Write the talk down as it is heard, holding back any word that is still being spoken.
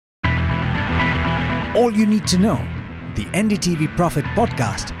All you need to know, the NDTV Profit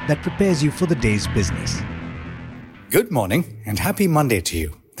podcast that prepares you for the day's business. Good morning and happy Monday to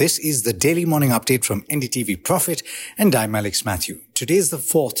you. This is the daily morning update from NDTV Profit and I'm Mathew. Today is the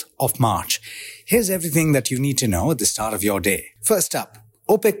 4th of March. Here's everything that you need to know at the start of your day. First up,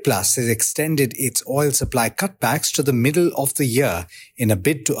 OPEC Plus has extended its oil supply cutbacks to the middle of the year in a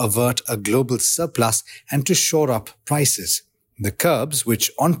bid to avert a global surplus and to shore up prices. The curbs, which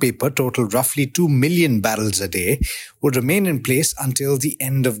on paper total roughly 2 million barrels a day, would remain in place until the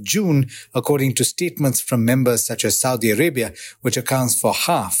end of June, according to statements from members such as Saudi Arabia, which accounts for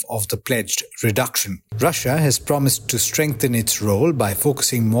half of the pledged reduction. Russia has promised to strengthen its role by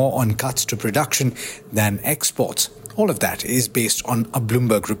focusing more on cuts to production than exports. All of that is based on a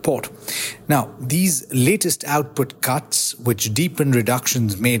Bloomberg report. Now, these latest output cuts, which deepen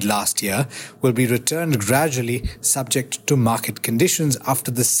reductions made last year, will be returned gradually subject to market conditions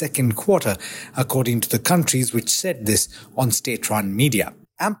after the second quarter, according to the countries which said this on state-run media.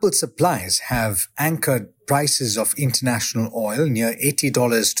 Ample supplies have anchored prices of international oil near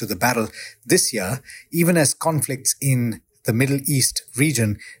 $80 to the barrel this year, even as conflicts in the Middle East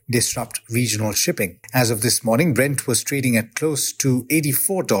region disrupt regional shipping. As of this morning, Brent was trading at close to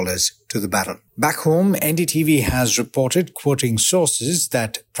 $84 to the barrel. Back home, NDTV has reported, quoting sources,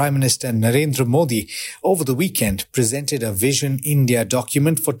 that Prime Minister Narendra Modi over the weekend presented a Vision India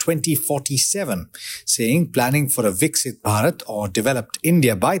document for 2047, saying planning for a Viksit Bharat or developed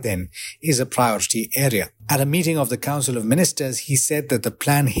India by then is a priority area. At a meeting of the Council of Ministers, he said that the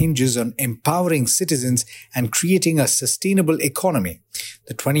plan hinges on empowering citizens and creating a sustainable economy.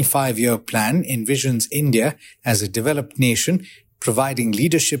 The 25-year plan envisions India as a developed nation, providing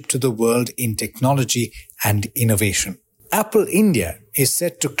leadership to the world in technology and innovation. Apple India is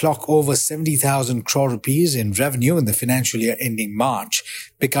set to clock over 70,000 crore rupees in revenue in the financial year ending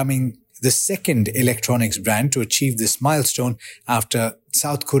March, becoming the second electronics brand to achieve this milestone after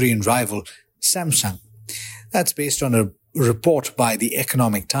South Korean rival Samsung. That's based on a report by the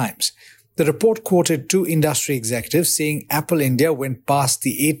Economic Times. The report quoted two industry executives saying Apple India went past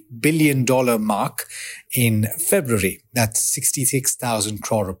the $8 billion mark in February. That's 66,000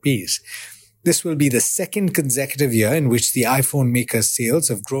 crore rupees. This will be the second consecutive year in which the iPhone maker's sales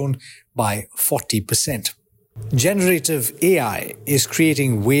have grown by 40%. Generative AI is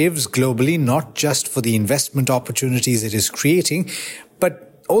creating waves globally, not just for the investment opportunities it is creating, but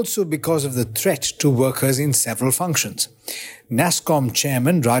also because of the threat to workers in several functions. Nasscom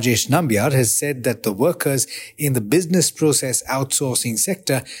Chairman Rajesh Nambiar has said that the workers in the business process outsourcing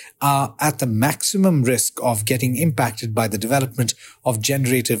sector are at the maximum risk of getting impacted by the development of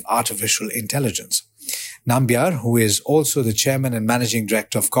generative artificial intelligence. Nambiar, who is also the chairman and managing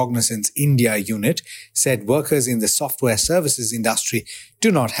director of Cognizant's India unit, said workers in the software services industry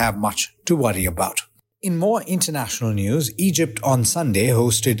do not have much to worry about. In more international news, Egypt on Sunday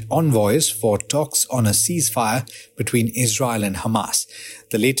hosted envoys for talks on a ceasefire between Israel and Hamas,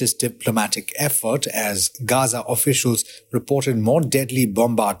 the latest diplomatic effort as Gaza officials reported more deadly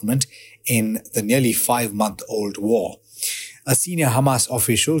bombardment in the nearly 5-month-old war. A senior Hamas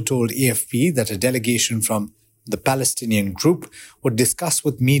official told AFP that a delegation from the Palestinian group would discuss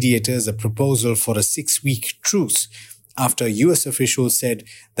with mediators a proposal for a 6-week truce, after US officials said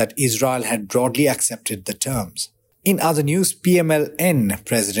that Israel had broadly accepted the terms. In other news, PMLN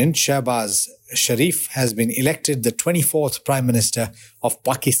President Shehbaz Sharif has been elected the 24th Prime Minister of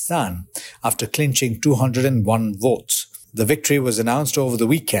Pakistan after clinching 201 votes. The victory was announced over the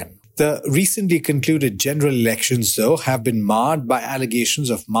weekend. The recently concluded general elections, though, have been marred by allegations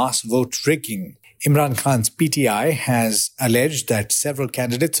of mass vote rigging. Imran Khan's PTI has alleged that several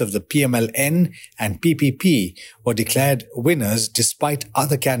candidates of the PMLN and PPP were declared winners despite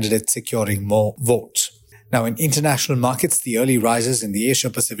other candidates securing more votes. Now, in international markets, the early rises in the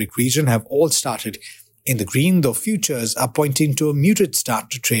Asia-Pacific region have all started in the green, though futures are pointing to a muted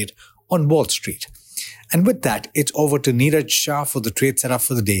start to trade on Wall Street. And with that, it's over to Niraj Shah for the trade setup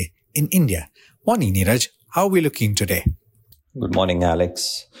for the day in India. Morning, Niraj. How are we looking today? Good morning,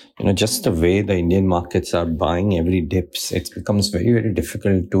 Alex. Just the way the Indian markets are buying every dips, it becomes very, very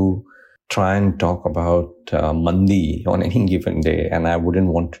difficult to try and talk about mandi on any given day. And I wouldn't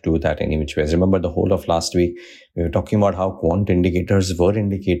want to do that any which ways. Remember the whole of last week, we were talking about how quant indicators were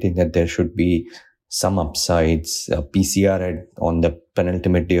indicating that there should be some upsides. PCR had on the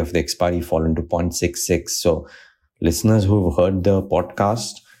penultimate day of the expiry fallen to 0.66. So listeners who've heard the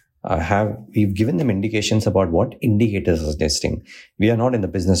podcast we've given them indications about what indicators are suggesting. We are not in the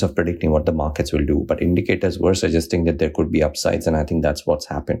business of predicting what the markets will do, but indicators were suggesting that there could be upsides, and I think that's what's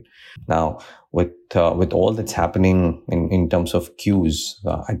happened. Now, with all that's happening in terms of cues,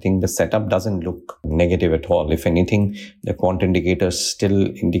 I think the setup doesn't look negative at all. If anything, the quant indicators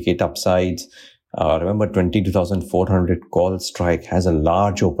still indicate upsides. Remember, 22,400 call strike has a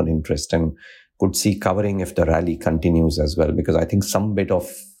large open interest and could see covering if the rally continues as well, because I think some bit of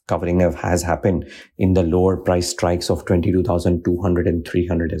covering has happened in the lower price strikes of 22,200 and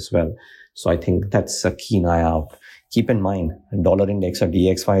 300 as well. So I think that's a keen eye out. Keep in mind, dollar index or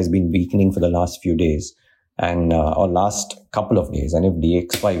DXY has been weakening for the last few days or last couple of days. And if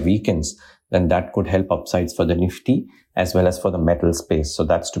DXY weakens, then that could help upsides for the Nifty as well as for the metal space. So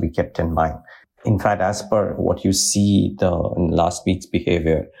that's to be kept in mind. In fact, as per what you see in last week's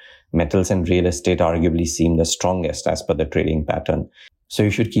behavior, metals and real estate arguably seem the strongest as per the trading pattern. So you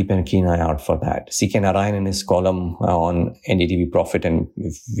should keep a keen eye out for that. CK Narayan in his column on NDTV Profit, and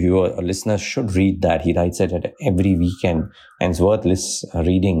listeners should read that. He writes it at every weekend, and it's worth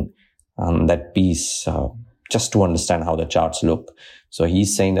reading that piece just to understand how the charts look. So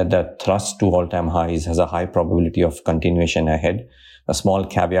he's saying that the thrust to all-time highs has a high probability of continuation ahead. A small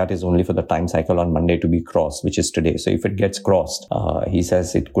caveat is only for the time cycle on Monday to be crossed, which is today. So if it gets crossed, he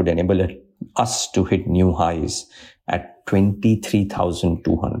says it could enable us to hit new highs at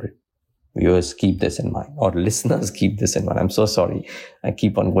 23,200. Viewers, keep this in mind, or listeners, keep this in mind. I'm so sorry. I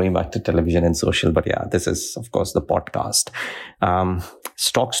keep on going back to television and social, but yeah, this is, of course, the podcast.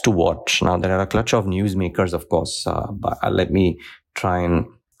 Stocks to watch. Now, there are a clutch of newsmakers, of course, but let me try and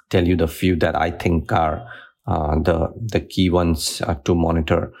tell you the few that I think are the key ones to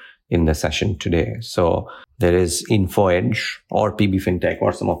monitor in the session today. So there is InfoEdge or PB Fintech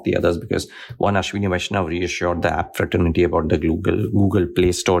or some of the others, because one, Ashwini Vaishnav reassured the app fraternity about the Google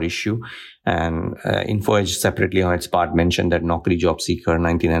Play Store issue. And InfoEdge separately on its part mentioned that Naukri Job Seeker,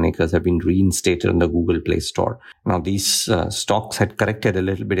 99 acres have been reinstated in the Google Play Store. Now, these stocks had corrected a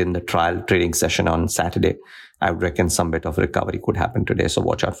little bit in the trial trading session on Saturday. I would reckon some bit of recovery could happen today, so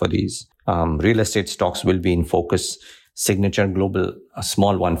watch out for these. Real estate stocks will be in focus. Signature Global, a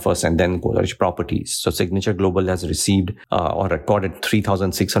small one first, and then Godrej Properties. So Signature Global has received or recorded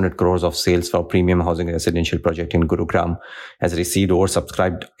 3,600 crores of sales for a premium housing residential project in Gurugram, has received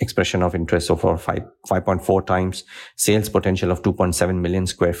oversubscribed expression of interest over 5.4 times, sales potential of 2.7 million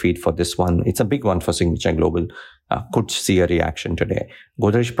square feet for this one. It's a big one for Signature Global. Could see a reaction today.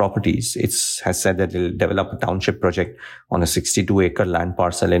 Godrej Properties, has said that it will develop a township project on a 62-acre land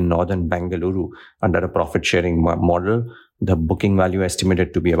parcel in northern Bengaluru under a profit-sharing model. The booking value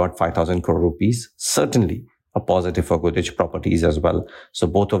estimated to be about 5,000 crore rupees. Certainly a positive for Godrej Properties as well. So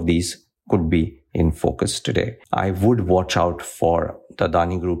both of these could be in focus today. I would watch out for the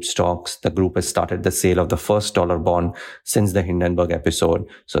Adani Group stocks. The group has started the sale of the first dollar bond since the Hindenburg episode.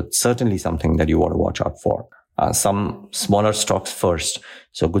 So it's certainly something that you want to watch out for. Some smaller stocks first.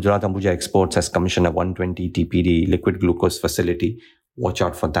 So Gujarat Ambuja Exports has commissioned a 120 TPD liquid glucose facility. Watch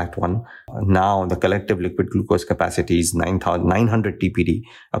out for that one. Now, the collective liquid glucose capacity is 900 TPD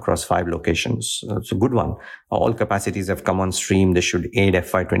across 5 locations. It's a good one. All capacities have come on stream. This should aid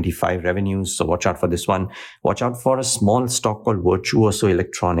FY25 revenues. So watch out for this one. Watch out for a small stock called Virtuoso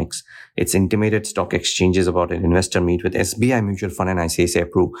Electronics. It's intimated stock exchanges about an investor meet with SBI Mutual Fund and ICICI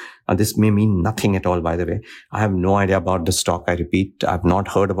Pru. This may mean nothing at all, by the way. I have no idea about the stock. I repeat, I've not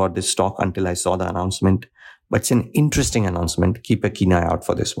heard about this stock until I saw the announcement. But it's an interesting announcement. Keep a keen eye out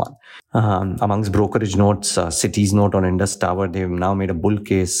for this one. Amongst brokerage notes, Citi's note on Indus Tower, they've now made a bull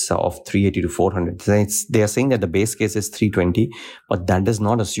case of 380 to 400. They are saying that the base case is 320, but that does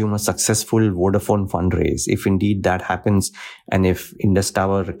not assume a successful Vodafone fundraise. If indeed that happens, and if Indus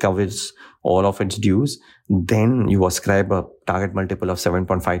Tower recovers all of its dues, then you ascribe a target multiple of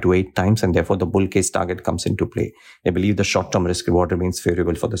 7.5 to 8 times, and therefore the bull case target comes into play. I believe the short-term risk reward remains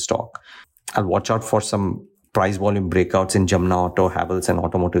favorable for the stock. I'll watch out for some price volume breakouts in Jamna Auto, Havells and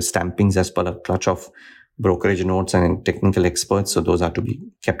automotive stampings as per a clutch of brokerage notes and technical experts. So those are to be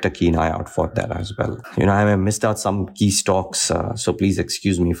kept a keen eye out for that as well. I have missed out some key stocks. So please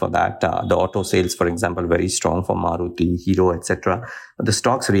excuse me for that. The auto sales, for example, very strong for Maruti, Hero, etc. The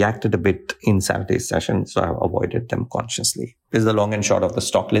stocks reacted a bit in Saturday's session, so I avoided them consciously. This is the long and short of the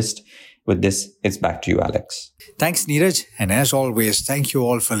stock list. With this, it's back to you, Alex. Thanks, Niraj. And as always, thank you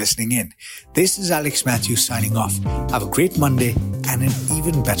all for listening in. This is Alex Mathew signing off. Have a great Monday and an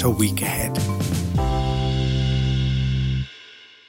even better week ahead.